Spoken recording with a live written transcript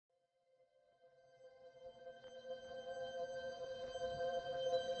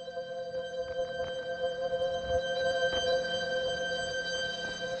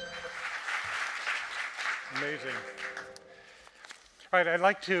All right, I'd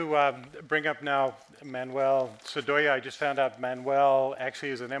like to bring up now Manuel Cendoya. I just found out Manuel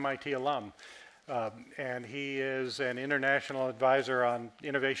actually is an MIT alum, and he is an international advisor on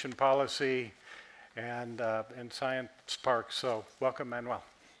innovation policy and science parks. So welcome, Manuel.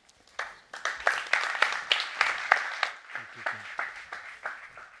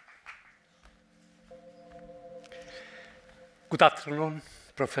 Good afternoon,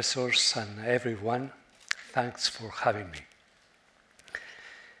 professors and everyone. Thanks for having me.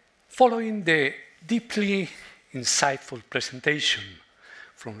 Following the deeply insightful presentation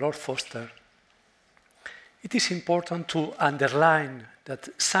from Lord Foster, it is important to underline that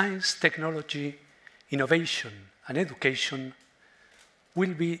science, technology, innovation, and education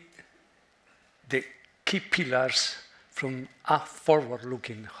will be the key pillars from a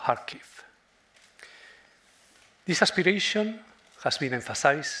forward-looking Kharkiv. This aspiration has been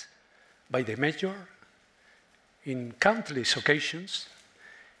emphasized by the Mayor in countless occasions,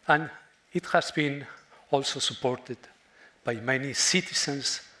 and it has been also supported by many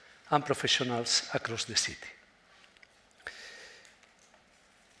citizens and professionals across the city.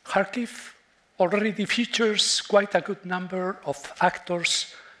 Kharkiv already features quite a good number of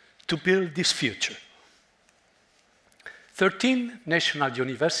actors to build this future. 13 national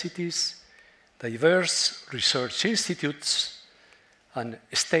universities, diverse research institutes, and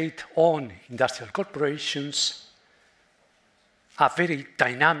state-owned industrial corporations, a very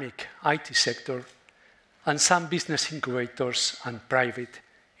dynamic IT sector, and some business incubators and private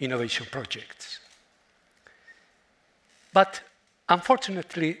innovation projects. But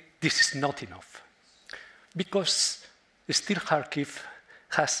unfortunately, this is not enough, because still Kharkiv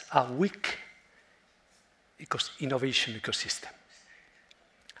has a weak innovation ecosystem,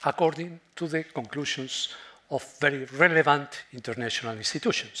 according to the conclusions of very relevant international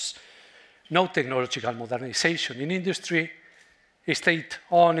institutions. No technological modernization in industry,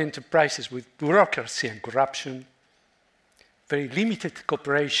 state-owned enterprises with bureaucracy and corruption, very limited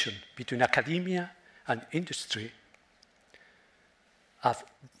cooperation between academia and industry, a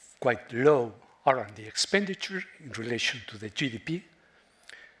quite low R&D expenditure in relation to the GDP,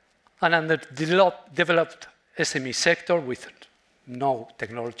 an underdeveloped SME sector with no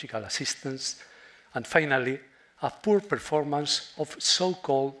technological assistance, and finally, a poor performance of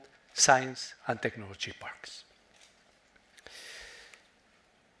so-called science and technology parks.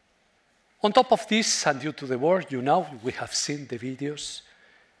 On top of this, and due to the war, we have seen the videos,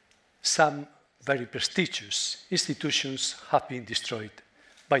 some very prestigious institutions have been destroyed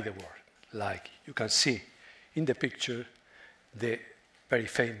by the war, like you can see in the picture, the very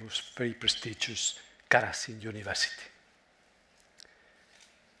famous, very prestigious Kharkiv University.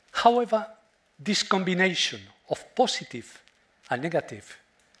 However, this combination of positive and negative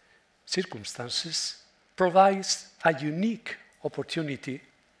circumstances provides a unique opportunity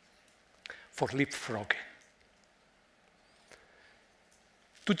for leapfrogging.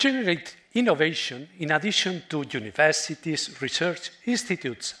 To generate innovation, in addition to universities, research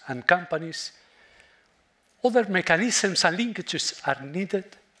institutes, and companies, other mechanisms and linkages are needed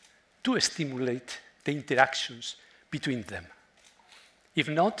to stimulate the interactions between them. If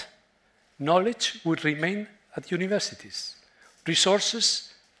not, knowledge will remain at universities,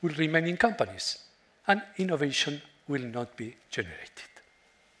 resources will remain in companies, and innovation will not be generated.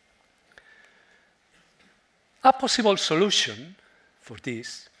 A possible solution for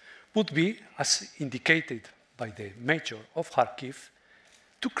this would be, as indicated by the Mayor of Kharkiv,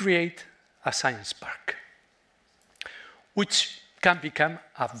 to create a science park, which can become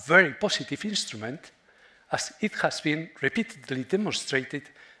a very positive instrument, as it has been repeatedly demonstrated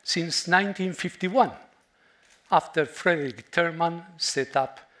since 1951, after Frederick Terman set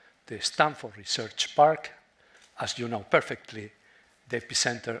up the Stanford Research Park, as you know perfectly, the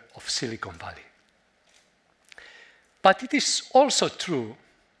epicenter of Silicon Valley. But it is also true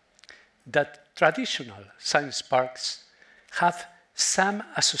that traditional science parks have some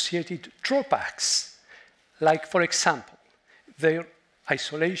associated drawbacks, like, for example, their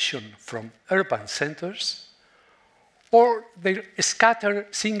isolation from urban centers, or their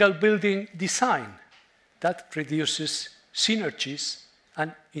scattered single building design that reduces synergies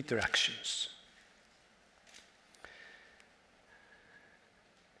and interactions.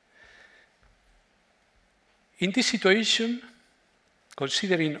 In this situation,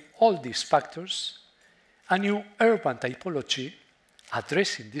 considering all these factors, a new urban typology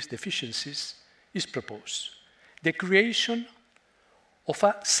addressing these deficiencies is proposed: the creation of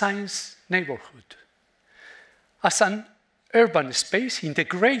a science neighborhood as an urban space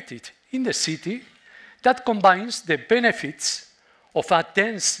integrated in the city that combines the benefits of a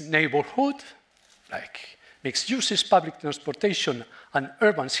dense neighborhood, like mixed-uses public transportation and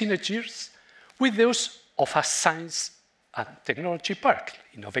urban synergies with those of a science and technology park,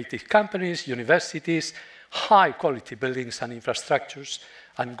 innovative companies, universities, high-quality buildings and infrastructures,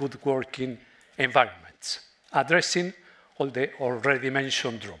 and good working environments, addressing all the already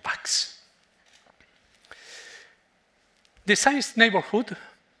mentioned drawbacks. The science neighborhood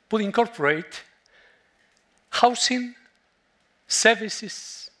would incorporate housing,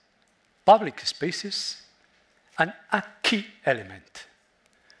 services, public spaces, and a key element,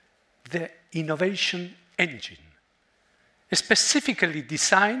 the innovation engine, specifically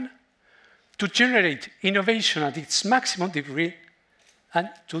designed to generate innovation at its maximum degree and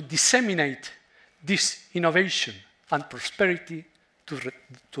to disseminate this innovation and prosperity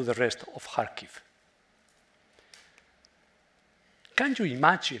to the rest of Kharkiv. Can you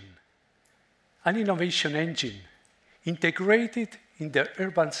imagine an innovation engine integrated in the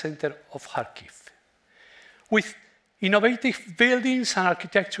urban center of Kharkiv with innovative buildings and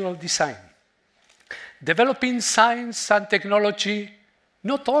architectural design, developing science and technology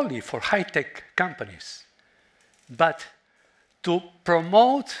not only for high-tech companies, but to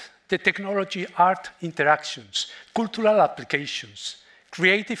promote the technology-art interactions, cultural applications,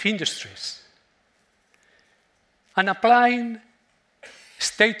 creative industries, and applying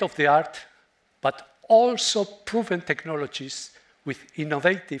state-of-the-art, but also proven technologies with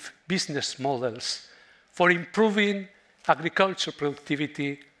innovative business models for improving agriculture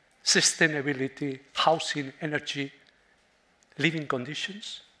productivity, sustainability, housing, energy, living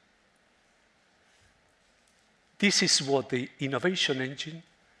conditions. This is what the innovation engine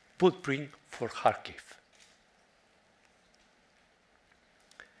would bring for Kharkiv.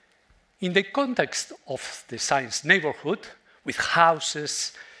 In the context of the science neighborhood, with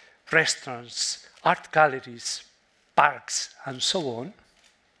houses, restaurants, art galleries, parks, and so on,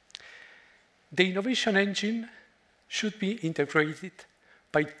 the innovation engine should be integrated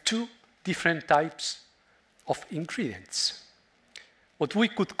by two different types of ingredients, what we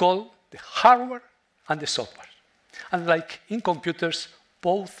could call the hardware and the software. And like in computers,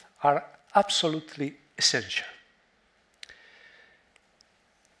 both are absolutely essential.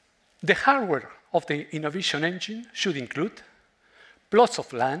 The hardware of the innovation engine should include plots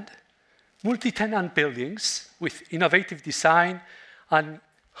of land, multi-tenant buildings with innovative design and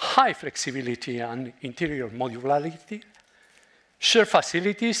high flexibility and interior modularity, shared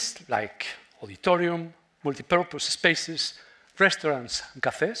facilities like auditorium, multi-purpose spaces, restaurants and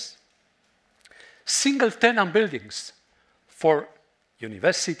cafes, single-tenant buildings for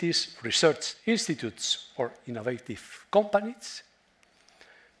universities, research institutes, or innovative companies,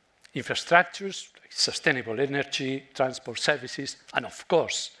 infrastructures like sustainable energy, transport services, and of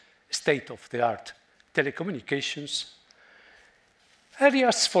course, state-of-the-art telecommunications,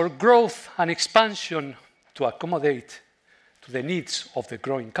 areas for growth and expansion to accommodate to the needs of the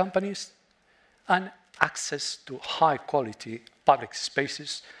growing companies, and access to high-quality public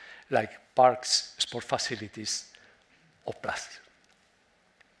spaces like parks, sport facilities, or plazas.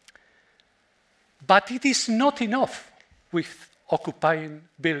 But it is not enough with occupying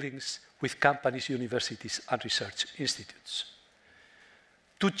buildings with companies, universities, and research institutes.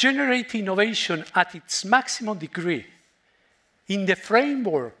 To generate innovation at its maximum degree in the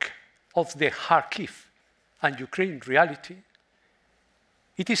framework of the Kharkiv and Ukraine reality,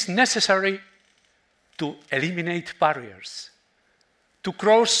 it is necessary to eliminate barriers, to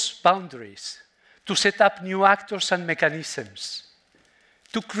cross boundaries, to set up new actors and mechanisms,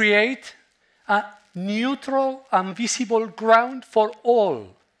 to create a neutral and visible ground for all,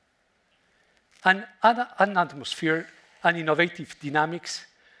 and an atmosphere and innovative dynamics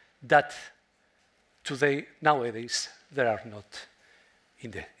that nowadays, there are not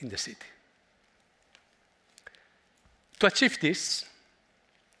in the city. To achieve this,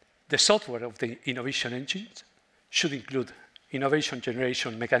 the software of the innovation engine should include innovation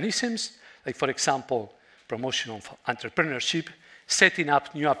generation mechanisms, like, for example, promotion of entrepreneurship, setting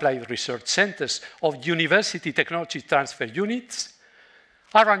up new applied research centers of university technology transfer units,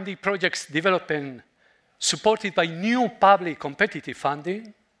 R&D projects development supported by new public competitive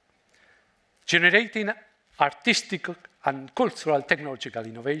funding, generating artistic and cultural technological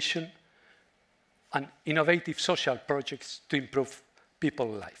innovation, and innovative social projects to improve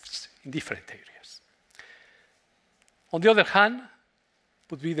people's lives in different areas. On the other hand,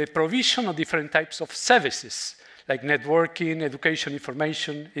 would be the provision of different types of services, like networking, education,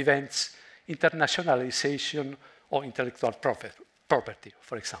 information, events, internationalization, or intellectual property,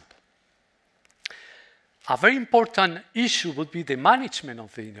 for example. A very important issue would be the management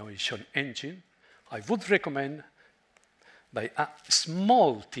of the innovation engine. I would recommend by a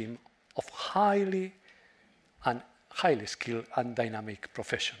small team of highly and highly skilled and dynamic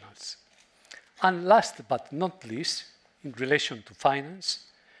professionals. And last but not least, in relation to finance,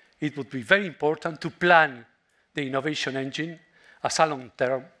 it would be very important to plan the innovation engine as a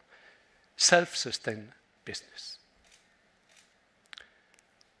long-term, self-sustained business.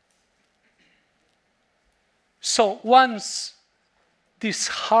 So once these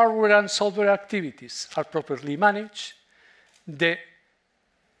hardware and software activities are properly managed, the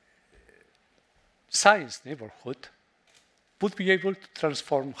science neighborhood would be able to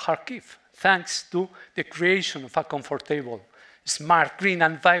transform Kharkiv, thanks to the creation of a comfortable, smart, green,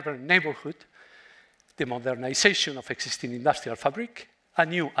 and vibrant neighborhood, the modernization of existing industrial fabric, a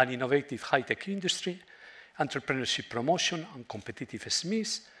new and innovative high-tech industry, entrepreneurship promotion and competitive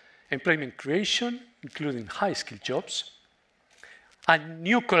SMEs, employment creation, including high-skilled jobs, a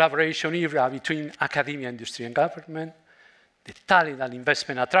new collaboration era between academia, industry, and government, the talent and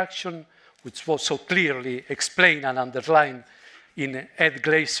investment attraction, which was so clearly explained and underlined in Ed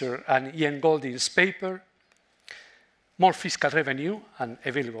Glaser and Ian Golding's paper, more fiscal revenue and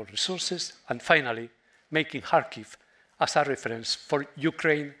available resources, and finally, making Kharkiv as a reference for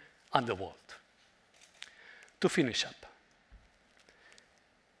Ukraine and the world. To finish up,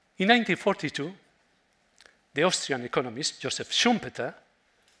 in 1942, the Austrian economist Joseph Schumpeter,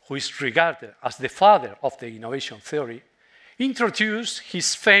 who is regarded as the father of the innovation theory, introduced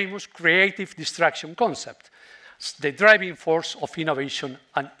his famous creative destruction concept as the driving force of innovation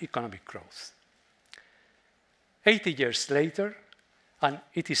and economic growth. 80 years later, and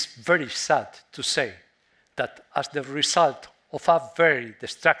it is very sad to say that as the result of a very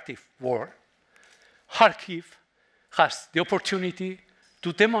destructive war, Kharkiv has the opportunity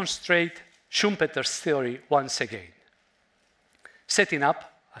to demonstrate Schumpeter's theory once again, setting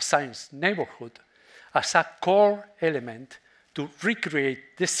up a science neighborhood as a core element to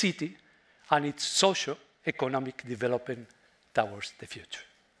recreate the city and its socio-economic development towards the future.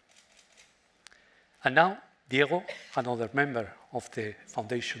 And now, Diego, another member of the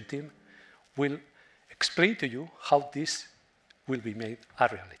foundation team, will explain to you how this will be made a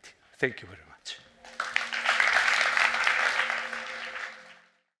reality. Thank you very much.